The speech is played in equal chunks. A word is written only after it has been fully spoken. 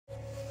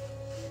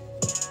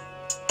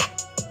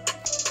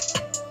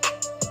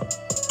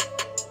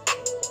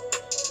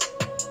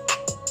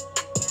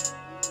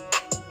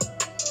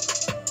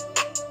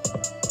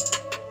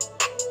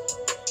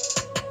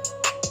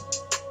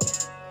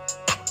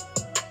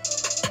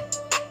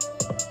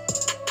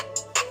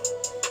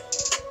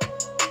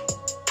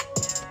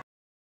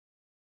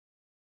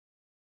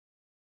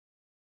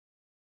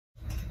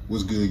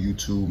What's good,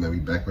 YouTube? Man, we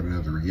back with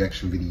another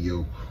reaction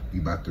video. We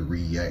about to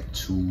react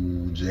to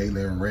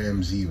Jalen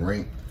Ramsey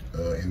ranked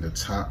in the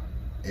top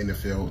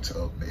NFL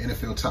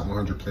top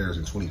 100 players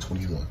in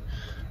 2021.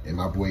 And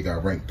my boy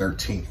got ranked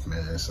 13th,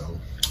 man. So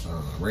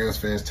Rams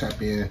fans,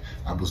 tap in.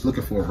 I was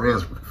looking for a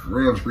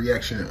Rams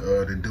reaction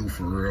to do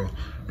for real,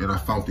 and I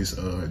found this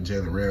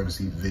Jalen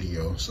Ramsey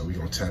video. So we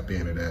gonna tap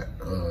into that.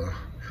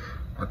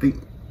 I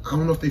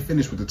don't know if they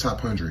finished with the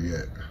top 100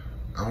 yet.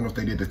 I don't know if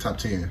they did the top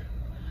 10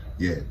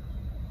 yet.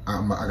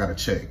 I gotta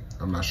check.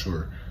 I'm not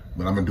sure,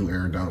 but I'm gonna do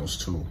Aaron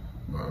Donald's too.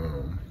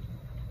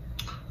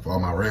 For all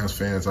my Rams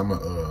fans, I'm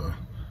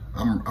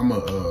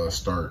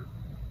start.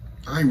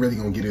 I ain't really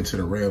gonna get into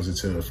the Rams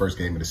until the first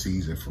game of the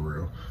season for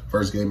real.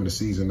 First game of the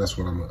season, that's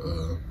when I'm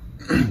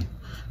gonna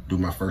do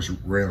my first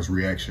Rams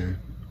reaction.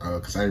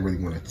 Cause I didn't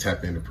really want to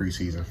tap into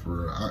preseason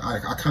for real.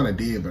 I kind of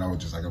did, but I was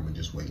just like, I'm gonna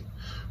just wait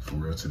for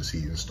real till the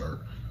season start.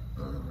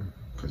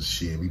 Cause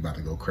shit, we about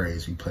to go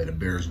crazy. We play the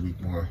Bears week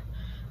 1.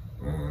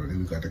 Then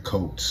we got the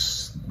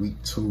Colts week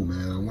 2,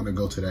 man. I want to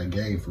go to that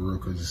game for real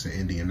because it's in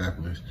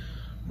Indianapolis.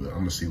 But I'm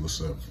going to see what's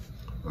up.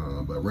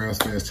 But Rams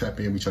fans, tap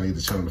in. We trying to get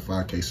the channel to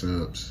 5K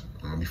subs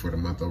before the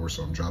month over,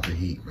 so I'm dropping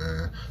heat,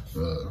 man.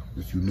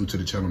 If you're new to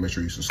the channel, make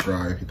sure you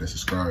subscribe. Hit that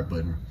subscribe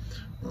button.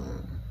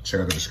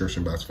 Check out the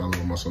description box. Follow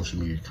on my social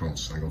media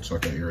accounts. I ain't going to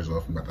talk our ears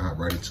off. I'm about to hop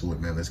right into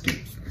it, man. Let's get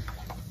it.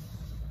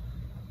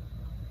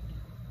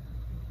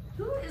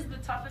 Who is the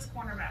toughest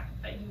cornerback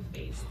that you've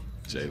faced?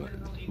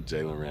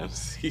 Jalen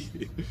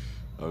Ramsey.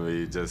 I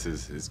mean, just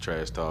his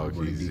trash talk.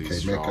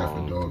 He's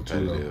strong,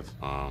 competitive.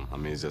 I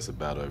mean, it's just a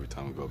battle every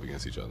time we go up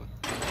against each other.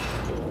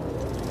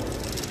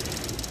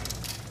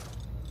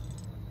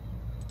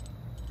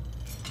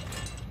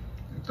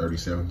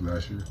 37th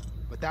last year.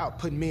 Without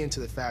putting me into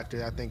the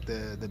factor, I think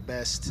the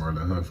best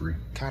Humphrey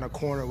kind of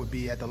corner would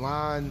be at the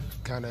line,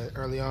 kind of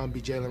early on,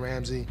 be Jalen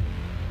Ramsey.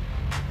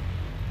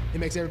 It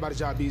makes everybody's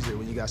job easier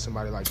when you got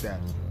somebody like that.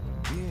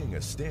 Being a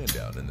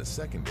standout in the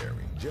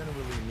secondary generally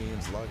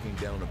means locking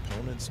down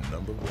opponents'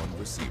 #1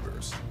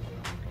 receivers.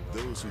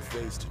 Those who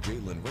faced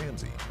Jalen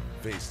Ramsey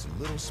faced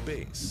little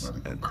space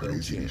and no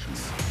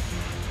chance.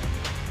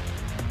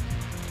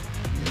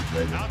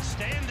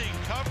 Outstanding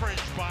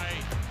coverage by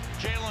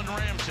Jalen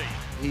Ramsey.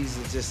 He's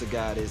just a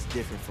guy that's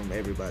different from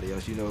everybody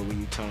else. You know, when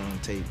you turn on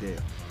tape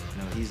that,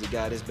 he's a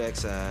guy that's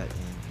backside,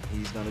 and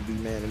he's gonna be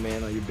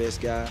man-to-man on your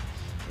best guy,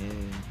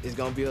 and it's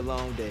gonna be a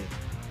long day.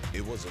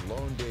 It was a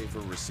long day for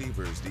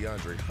receivers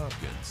DeAndre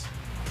Hopkins,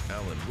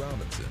 Allen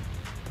Robinson,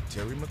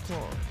 Terry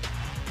McLaurin,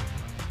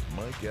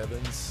 Mike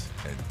Evans,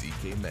 and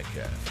DK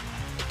Metcalf,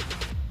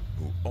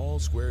 who all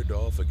squared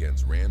off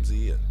against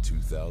Ramsey in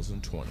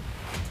 2020.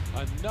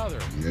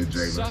 Another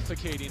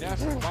suffocating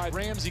effort by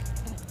Ramsey.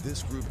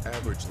 This group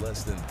averaged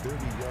less than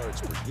 30 yards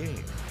per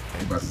game.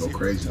 And about to go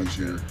crazy this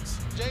year.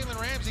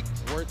 Jalen Ramsey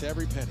worth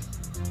every penny.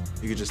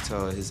 You could just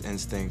tell his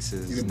instincts,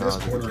 his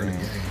knowledge of the game.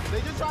 They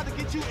just tried to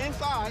get you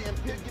inside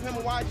and give him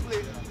a wide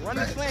split, run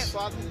the slant,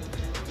 so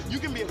you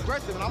can be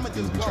aggressive, and I'm gonna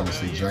just go. Trying to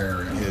see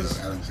Jair and his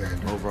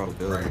Alexander. overall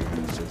ability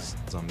is just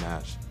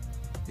unmatched.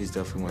 He's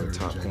definitely one of the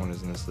top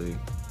corners in this league.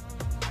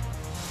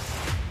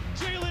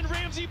 Jalen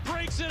Ramsey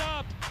breaks it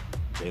up.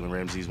 Jalen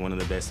Ramsey's one of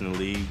the best in the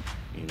league,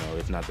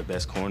 if not the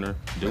best corner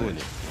doing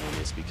it. And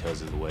it's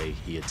because of the way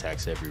he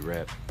attacks every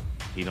rep.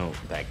 He don't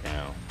back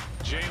down.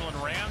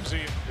 Jalen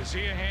Ramsey, is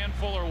he a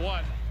handful or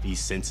what? He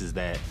senses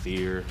that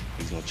fear.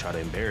 He's gonna try to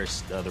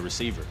embarrass the other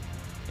receiver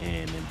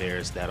and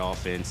embarrass that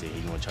offense, and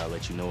he's gonna try to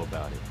let you know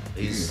about it.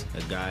 He's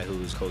a guy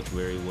who's coached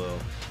very well,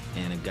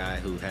 and a guy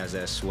who has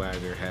that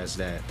swagger, has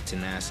that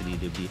tenacity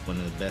to be one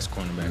of the best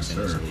cornerbacks in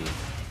this league.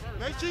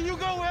 Make sure you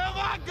go wherever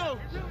I go.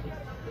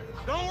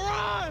 Don't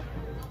run.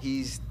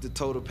 He's the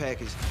total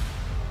package.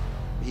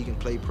 He can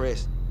play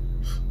press.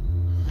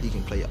 He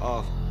can play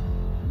off.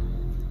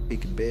 He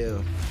can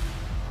bail.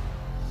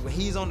 When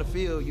he's on the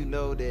field, you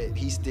know that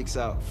he sticks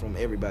out from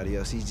everybody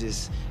else. He's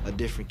just a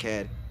different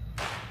cat.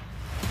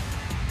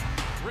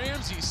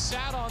 Ramsey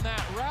sat on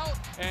that route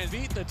and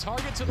beat the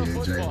target to the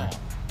football.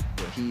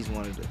 But he's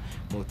one of the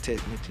more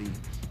technically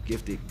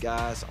gifted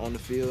guys on the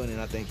field,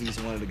 and I think he's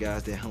one of the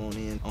guys that hone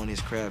in on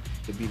his craft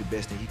to be the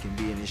best that he can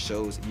be, and it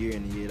shows year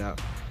in and year out.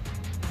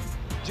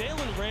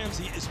 Jalen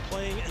Ramsey is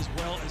playing as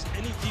well as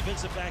any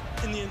defensive back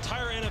in the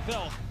entire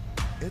NFL.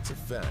 It's a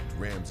fact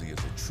Ramsey is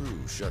a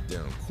true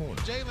shutdown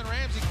corner. Jalen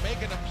Ramsey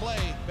making a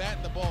play,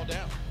 batting the ball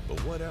down. But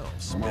what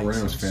else? All my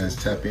Rams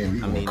fans, tap in.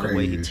 We going crazy the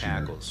way he this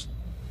tackles.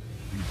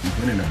 Year. He's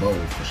winning the bowl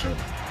for sure.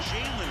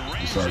 Jalen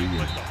Ramsey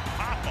with the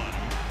pop on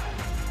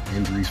him.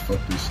 Injuries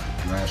fucked us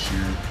last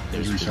year.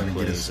 Injuries trying to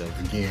get us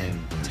again.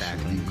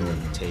 Tackling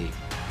Golden Tate.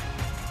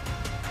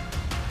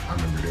 I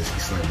remember this. He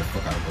slammed the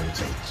fuck out of Golden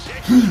Tate.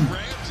 Jalen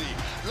Ramsey.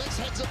 Let's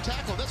heads up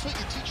tackle. That's what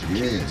you teach your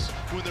kids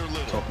when they're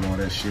little. Talking all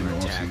that shit in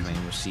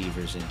tackling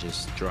receivers and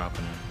just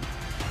dropping them.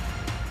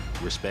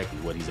 Respect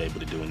what he's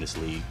able to do in this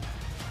league.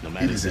 No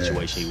matter the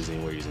situation he was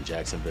in, where he was in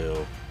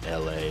Jacksonville,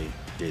 LA,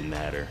 didn't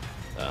matter.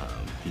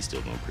 He's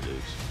still gonna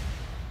produce.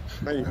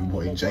 That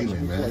boy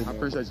Jalen, man. I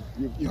appreciate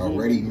you.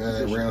 Already,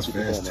 man. Rams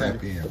fans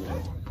tap in,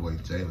 boy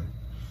Jalen.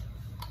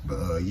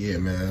 But yeah,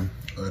 man,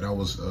 that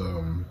was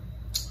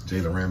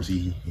Jalen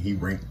Ramsey. He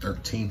ranked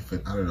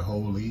 13th out of the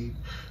whole league.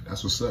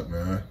 That's what's up,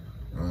 man.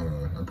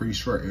 I'm pretty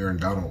sure Aaron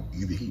Donald,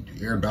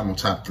 Aaron Donald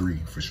top 3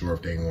 for sure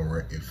if they ain't gonna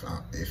rank.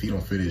 If he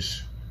don't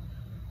finish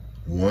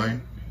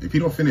 1, if he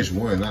don't finish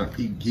 1,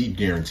 he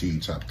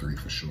guaranteed top 3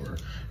 for sure.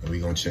 And we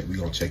gonna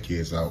check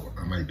his out.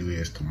 I might do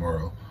his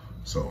tomorrow.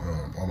 So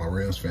all my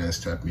Rams fans,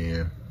 tap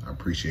in. I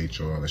appreciate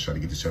y'all. Let's try to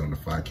get this channel to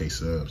 5K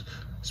subs.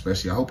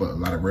 Especially, I hope a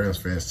lot of Rams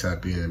fans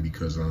tap in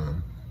because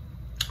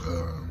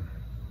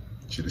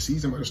shit, the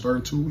season might have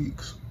started in 2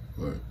 weeks,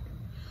 but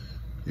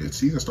yeah, the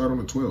season started on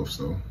the 12th,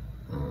 so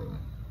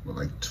but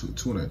like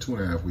two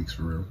and a half weeks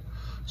for real.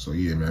 So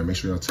yeah, man, make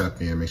sure y'all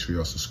tap in, make sure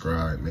y'all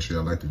subscribe, make sure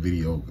y'all like the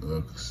video,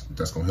 'cause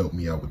that's gonna help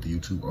me out with the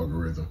YouTube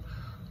algorithm.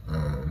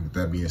 With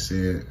that being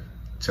said,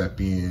 tap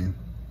in.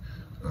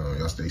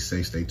 Y'all stay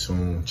safe, stay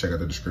tuned. Check out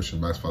the description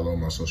box, follow all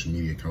my social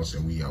media accounts,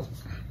 and we out.